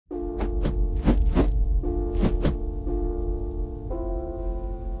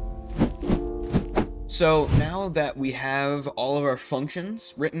So now that we have all of our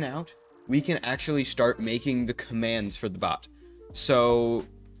functions written out, we can actually start making the commands for the bot. So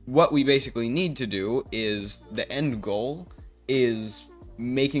what we basically need to do is, the end goal is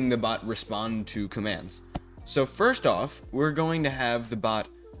making the bot respond to commands. So first off, we're going to have the bot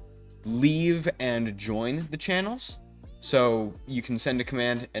leave and join the channels. So you can send a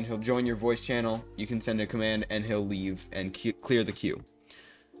command and he'll join your voice channel. You can send a command and he'll leave and clear the queue.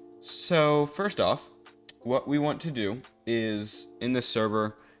 So first off, what we want to do is, in this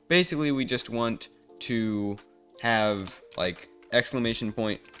server, basically we just want to have like exclamation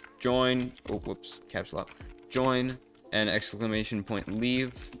point join, oh whoops, caps lock, join, and exclamation point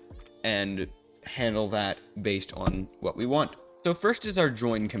leave, and handle that based on what we want. So first is our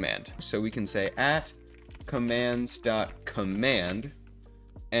join command. So we can say at commands.command,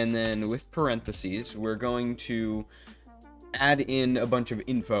 and then with parentheses, we're going to add in a bunch of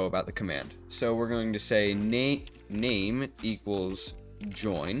info about the command. So we're going to say name equals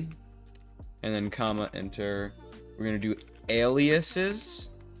join, and then comma, enter. We're going to do aliases.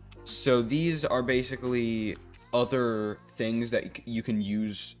 So these are basically other things that you can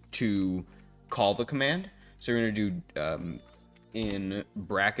use to call the command. So we're going to do in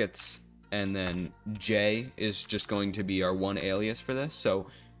brackets, and then J is just going to be our one alias for this. So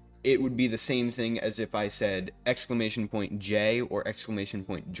it would be the same thing as if I said exclamation point J or exclamation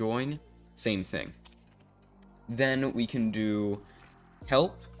point join, same thing. Then we can do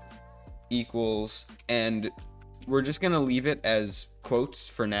help equals, and we're just going to leave it as quotes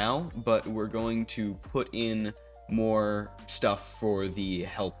for now, but we're going to put in more stuff for the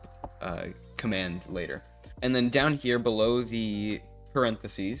help command later. And then down here below the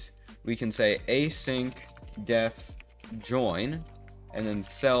parentheses, we can say async def join, and then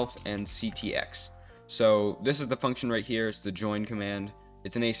self and ctx. So this is the function right here. It's the join command.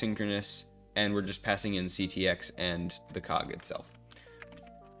 It's an asynchronous, and we're just passing in ctx and the cog itself.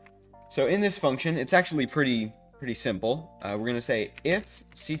 So in this function, it's actually pretty simple. We're going to say if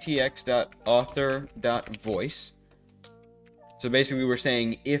ctx.author.voice. So basically we're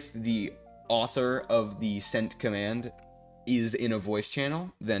saying if the author of the sent command is in a voice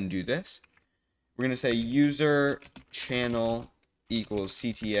channel, then do this. We're going to say user channel equals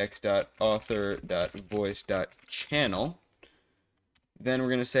ctx.author.voice.channel. Then we're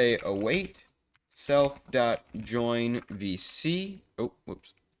going to say await self.join vc. Oh,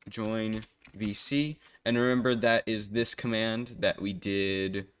 whoops. Join vc. And remember, that is this command that we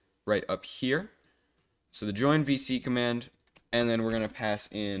did right up here. So the join vc command, and then we're going to pass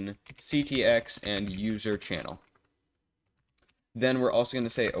in ctx and user channel. Then we're also going to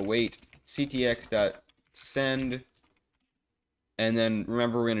say await ctx.send. And then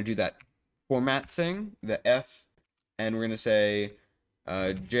remember, we're going to do that format thing, the F, and we're going to say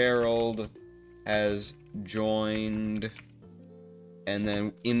Gerald has joined, and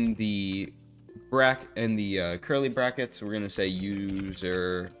then in the curly brackets, we're going to say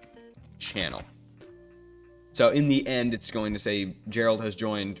user channel. So in the end, it's going to say Gerald has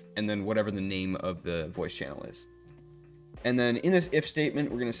joined, and then whatever the name of the voice channel is. And then in this if statement,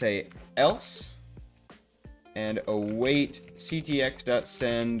 we're going to say else, and await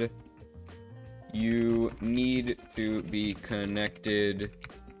ctx.send, you need to be connected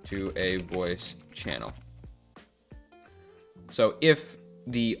to a voice channel. So if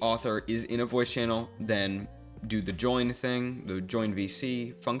the author is in a voice channel, then do the join thing, the join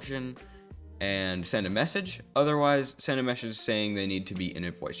VC function, and send a message. Otherwise, send a message saying they need to be in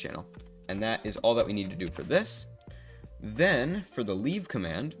a voice channel. And that is all that we need to do for this. Then for the leave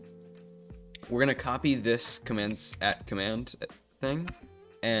command, we're going to copy this commands at command thing,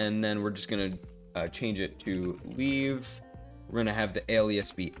 and then we're just going to change it to leave. We're going to have the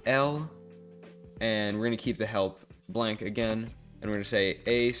alias be L, and we're going to keep the help blank again, and we're going to say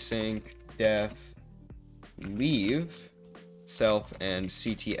async def leave self and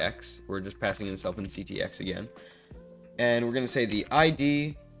ctx. We're just passing in self and ctx again, and we're going to say the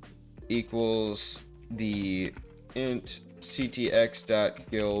ID equals the int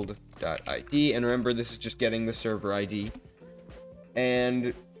ctx.guild.id, and remember, this is just getting the server ID.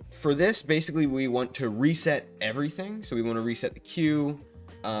 And for this, basically, we want to reset everything. So we want to reset the queue,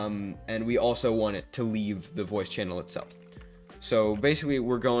 and we also want it to leave the voice channel itself. So basically,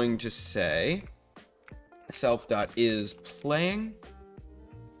 we're going to say self.isPlaying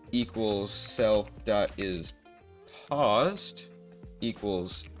equals self.isPaused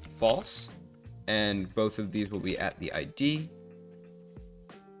equals false, and both of these will be at the ID.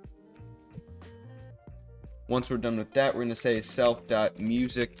 Once we're done with that, we're going to say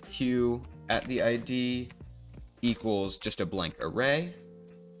self.musicQueue at the ID equals just a blank array.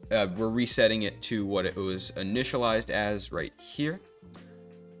 we're resetting it to what it was initialized as right here.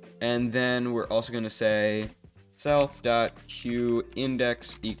 And then we're also going to say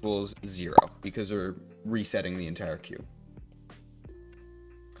self.queueIndex equals 0 because we're resetting the entire queue.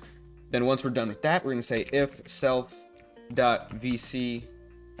 Then once we're done with that, we're going to say if self.vc@id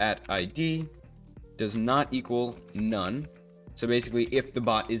does not equal none. So basically, if the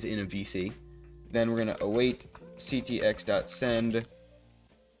bot is in a VC, then we're going to await ctx.send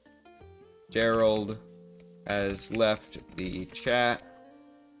Gerald has left the chat.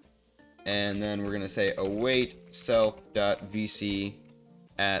 And then we're going to say await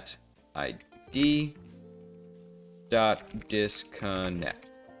self.vc@id.disconnect.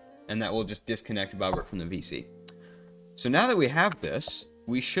 And that will just disconnect Bobbert from the VC. So now that we have this,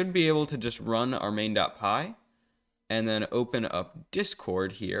 we should be able to just run our main.py and then open up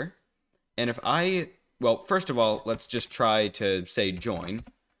Discord here. And if well, first of all, let's just try to say join.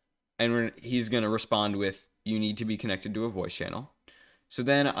 And he's going to respond with, you need to be connected to a voice channel. So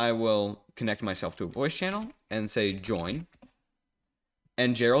then I will connect myself to a voice channel and say join.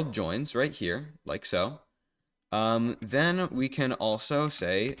 And Gerald joins right here, like so. Then we can also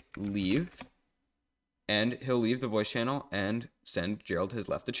say leave. And he'll leave the voice channel and send Gerald has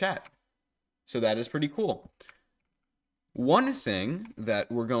left the chat. So that is pretty cool. One thing that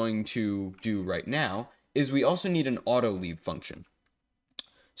we're going to do right now is we also need an auto leave function.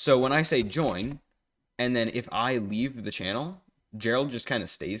 So when I say join, and then if I leave the channel, Gerald just kind of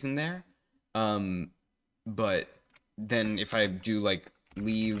stays in there. But then if I do like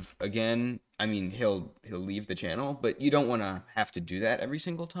leave again, I mean, he'll leave the channel, but you don't want to have to do that every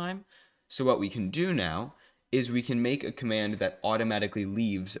single time. So what we can do now is we can make a command that automatically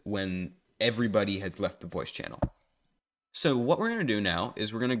leaves when everybody has left the voice channel. So what we're going to do now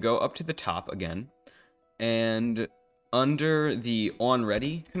is we're going to go up to the top again, and under the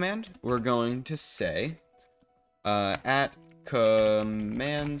onReady command, we're going to say at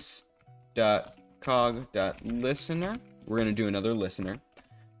commands.cog.listener, we're going to do another listener,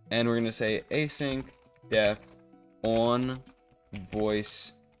 and we're going to say async def on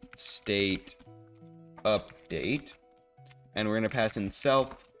voice state update, and we're going to pass in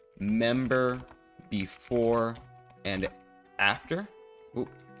self member before and after.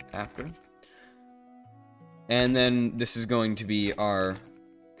 And then this is going to be our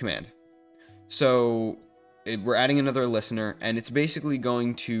command. So we're adding another listener, and it's basically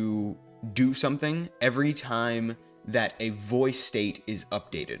going to do something every time that a voice state is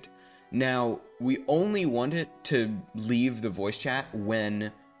updated. Now, we only want it to leave the voice chat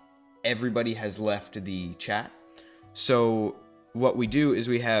when everybody has left the chat. So what we do is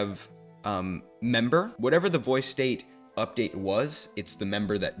we have member, whatever the voice state update was, it's the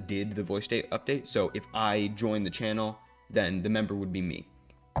member that did the voice state update. So if I join the channel, then the member would be me.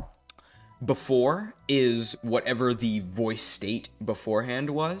 Before is whatever the voice state beforehand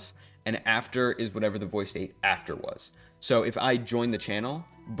was, and after is whatever the voice state after was. So if I join the channel,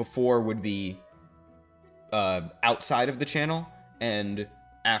 before would be outside of the channel, and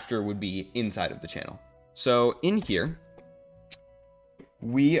after would be inside of the channel. So in here,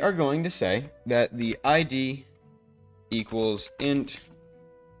 we are going to say that the ID equals int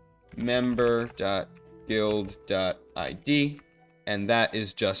member.guild.id, and that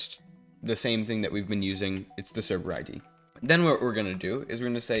is just the same thing that we've been using. It's the server ID. Then what we're going to do is we're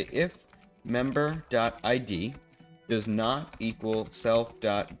going to say if member.id does not equal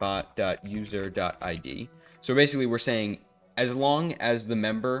self.bot.user.id. So basically we're saying as long as the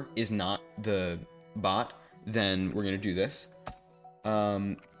member is not the bot, then we're going to do this.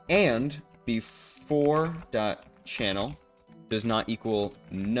 And before.channel does not equal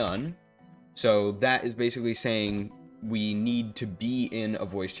none. So that is basically saying we need to be in a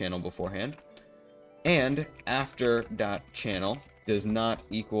voice channel beforehand. And after.channel does not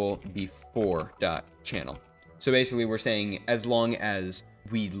equal before.channel. So basically we're saying as long as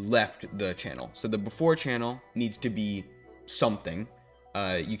we left the channel. So the before channel needs to be something.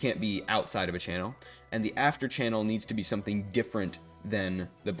 You can't be outside of a channel. And the after channel needs to be something different than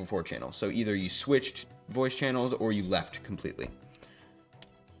the before channel. So either you switched voice channels or you left completely.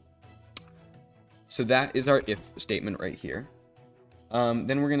 So that is our if statement right here.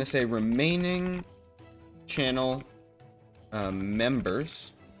 Then we're going to say remaining channel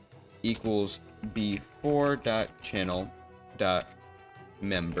members equals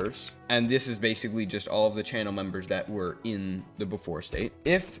before.channel.members. And this is basically just all of the channel members that were in the before state.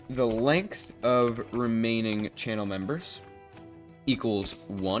 If the length of remaining channel members equals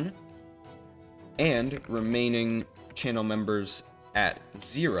 1 and remaining channel members at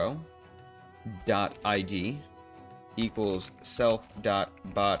 0 .id equals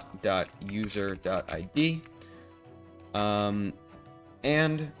self.bot.user.id,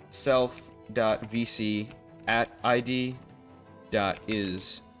 and self.vc at id dot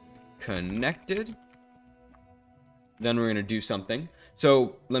is connected. Then we're going to do something.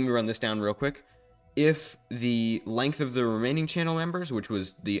 So let me run this down real quick. If the length of the remaining channel members, which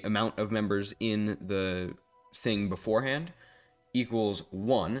was the amount of members in the thing beforehand, equals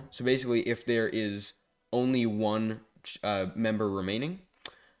 1, so basically if there is only one member remaining,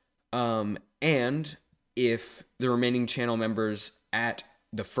 and if the remaining channel members at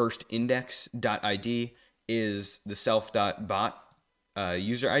the first index.id is the self.bot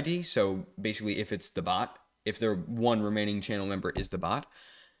user ID, so basically if it's the bot, if the one remaining channel member is the bot,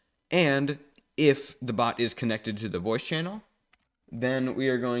 and if the bot is connected to the voice channel, then we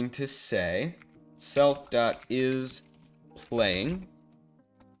are going to say self.isPlaying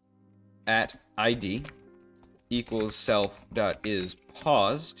at ID equals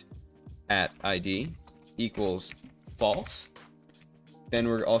self.isPaused at ID equals false. Then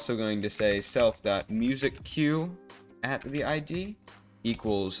we're also going to say self.musicQueue at the ID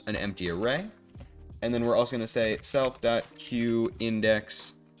equals an empty array. And then we're also going to say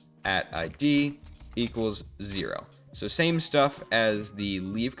self.queueIndex at ID equals 0. So same stuff as the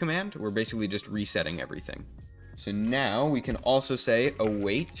leave command. We're basically just resetting everything. So now we can also say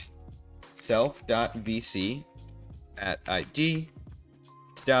await self.vc at ID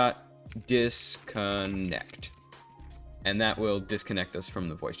dot disconnect. And that will disconnect us from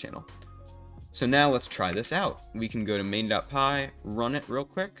the voice channel. So now let's try this out. We can go to main.py, run it real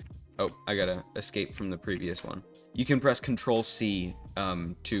quick. Oh, I gotta escape from the previous one. You can press Control-C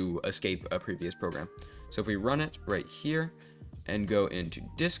to escape a previous program. So if we run it right here and go into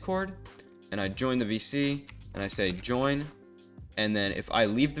Discord, and I join the VC, and I say join, and then if I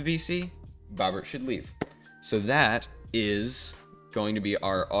leave the VC, Bobbert should leave. So that is going to be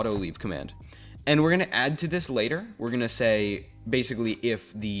our auto leave command. And we're going to add to this later. We're going to say basically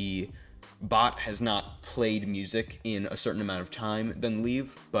if the bot has not played music in a certain amount of time, then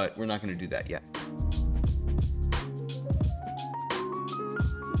leave, but we're not going to do that yet.